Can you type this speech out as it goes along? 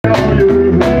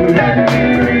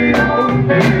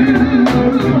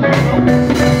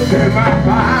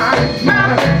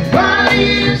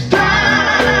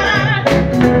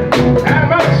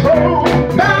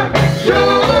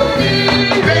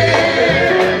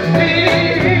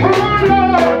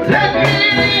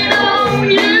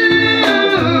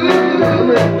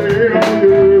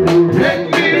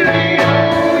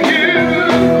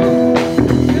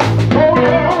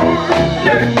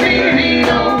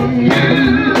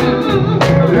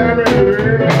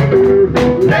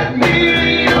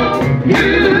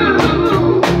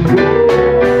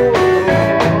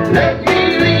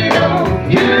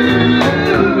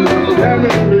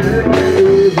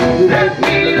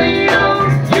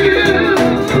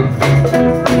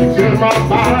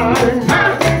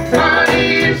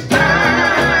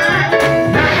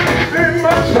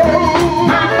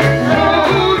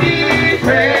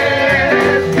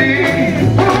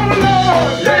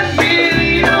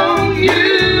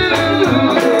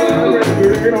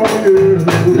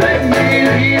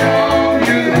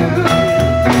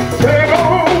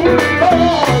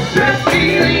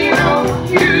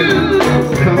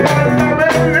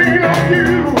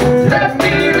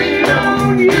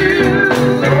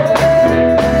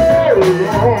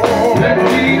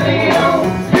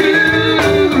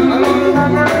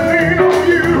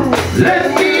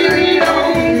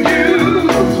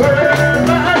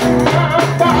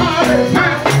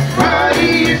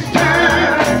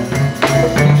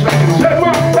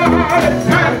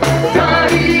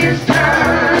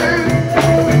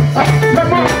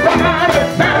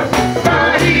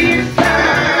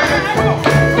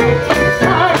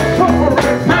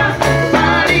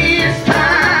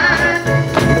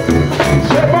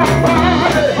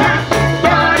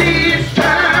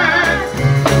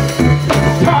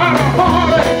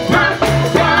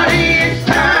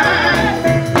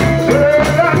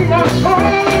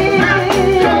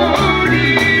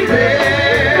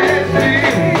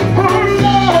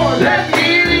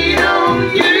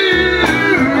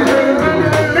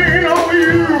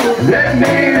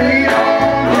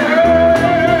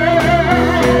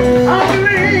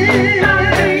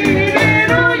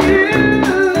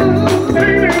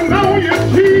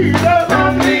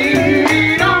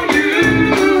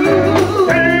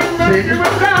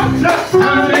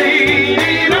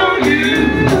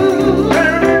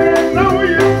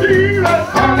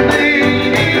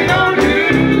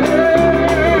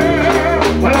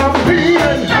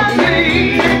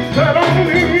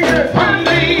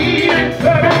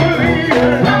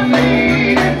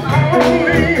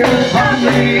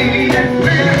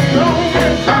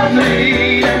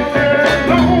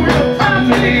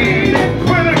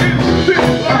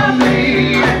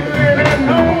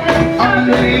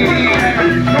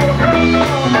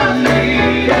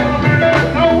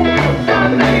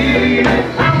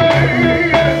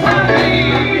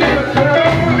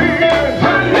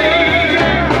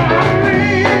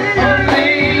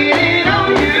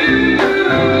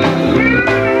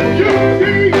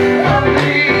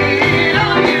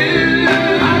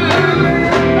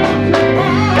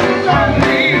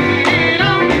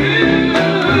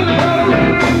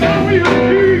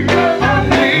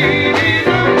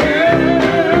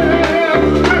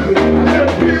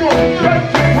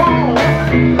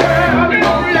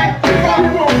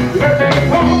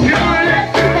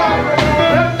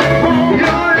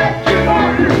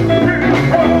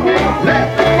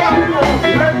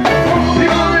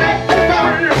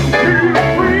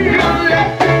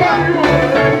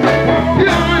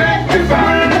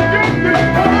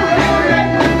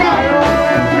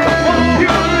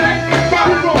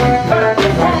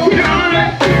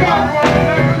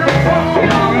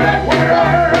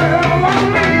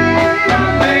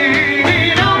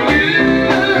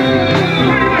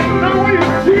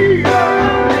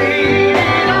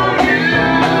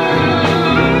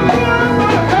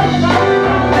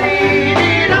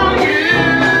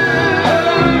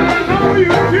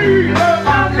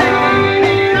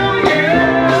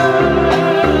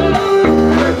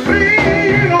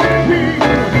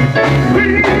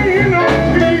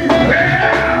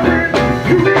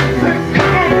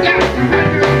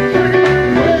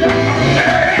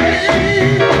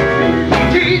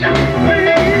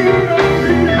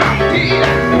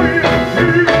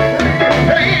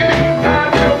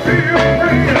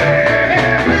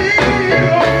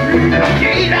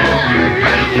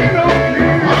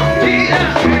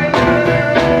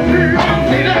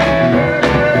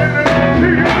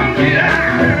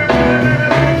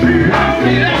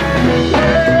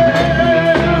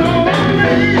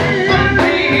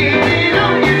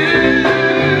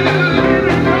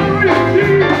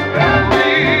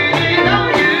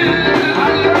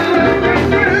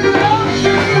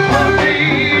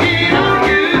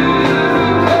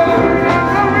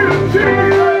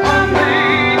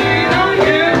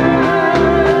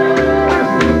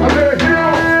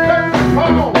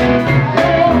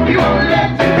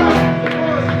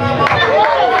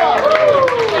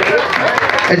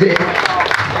Yeah,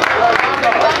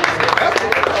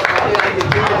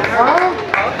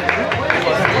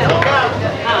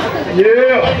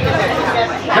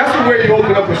 that's the way you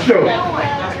open up a show.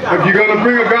 If you're gonna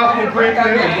bring a gospel group,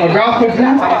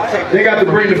 they got to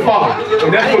bring the fire,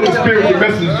 and that's what the spiritual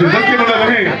message is. Let's give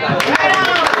another hand.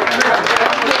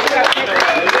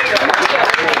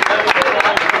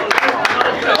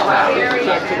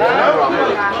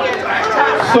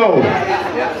 So,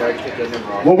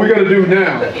 what we're gonna do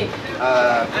now?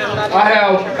 I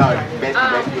have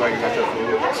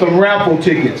some raffle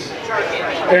tickets.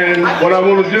 And what I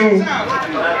want to do,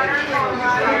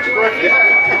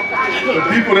 the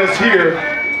people that's here,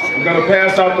 I'm going to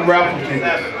pass out the raffle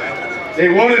tickets. They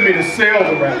wanted me to sell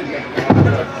the raffle tickets.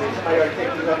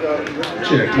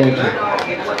 Check, one check.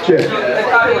 Check.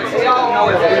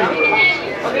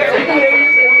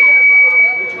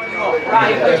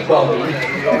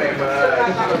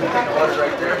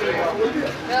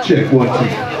 Check, one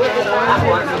check.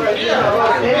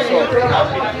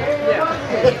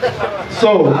 So,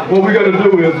 what we're going to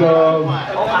do is,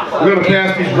 we're going to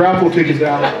pass these raffle tickets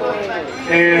out,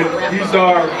 and these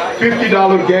are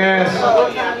 $50 gas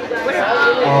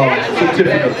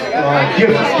certificates,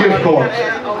 gift cards,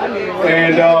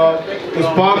 and the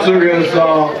sponsor is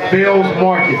Bell's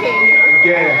Market and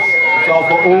Gas. It's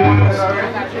off of Holmes.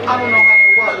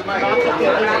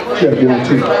 Check, one,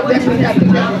 two.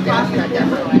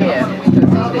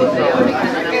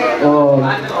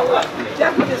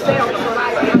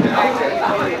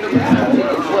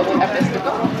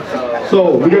 So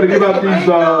we're going to give out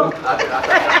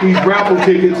these raffle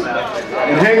tickets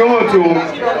and hang on to them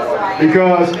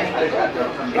because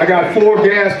I got 4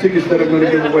 gas tickets that I'm going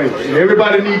to give away. And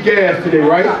everybody needs gas today,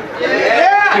 right?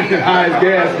 Yeah! Highest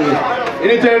gas is.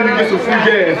 Anytime you get some free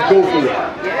gas, go for it.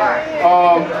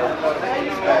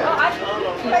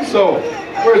 So,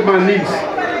 where's my niece?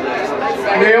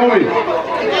 Naomi.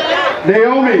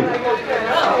 Naomi.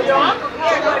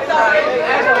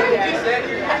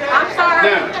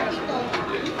 Now,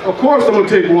 of course I'm going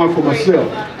to take one for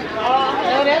myself.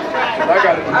 I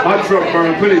got my truck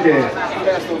burning plenty of gas.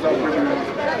 Pass those out.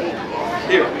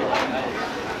 Here.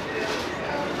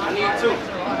 I need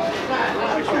 2.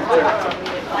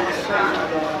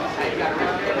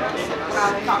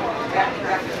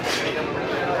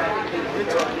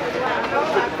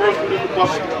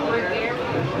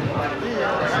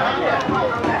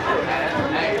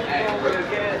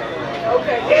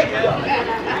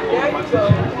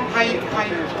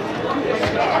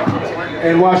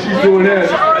 And while she's doing that,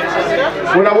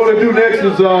 what I want to do next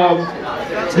is,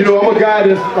 you know, I'm a guy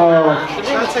that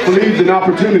believes in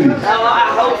opportunities.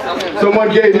 Someone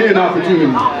gave me an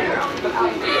opportunity.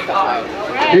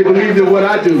 They believed in what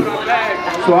I do.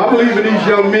 So I believe in these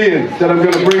young men that I'm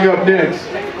going to bring up next.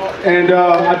 And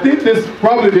I think this is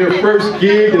probably their first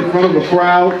gig in front of a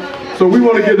crowd. So we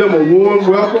want to give them a warm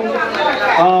welcome.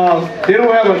 They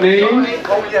don't have a name.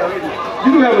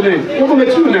 You do have a name. We're going to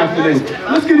let you announce the name.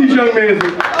 Let's get these young men.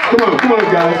 Come on,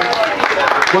 guys.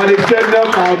 While they're setting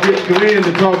up, I'll get Glenn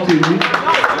to talk to you.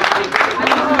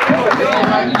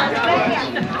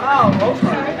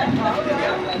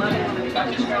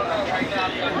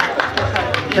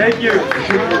 Thank you.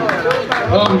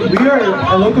 We are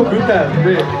a local group that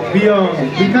we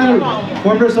kind of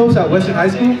formed ourselves at Western High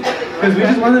School because we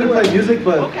just wanted to play music,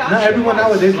 but not everyone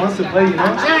nowadays wants to play, you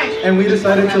know. And we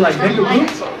decided to like make a group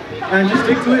and just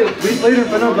stick to it. We played in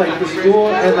front of like the school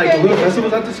and like the little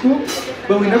festivals at the school,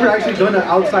 but we never actually done an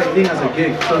outside thing as a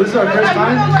gig. So this is our first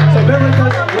time. So bear with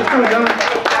us. We're still young,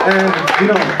 and you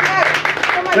know,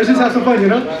 let's just have some fun, you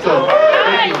know. So.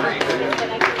 Thank you.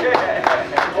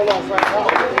 Hold on,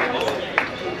 Frank.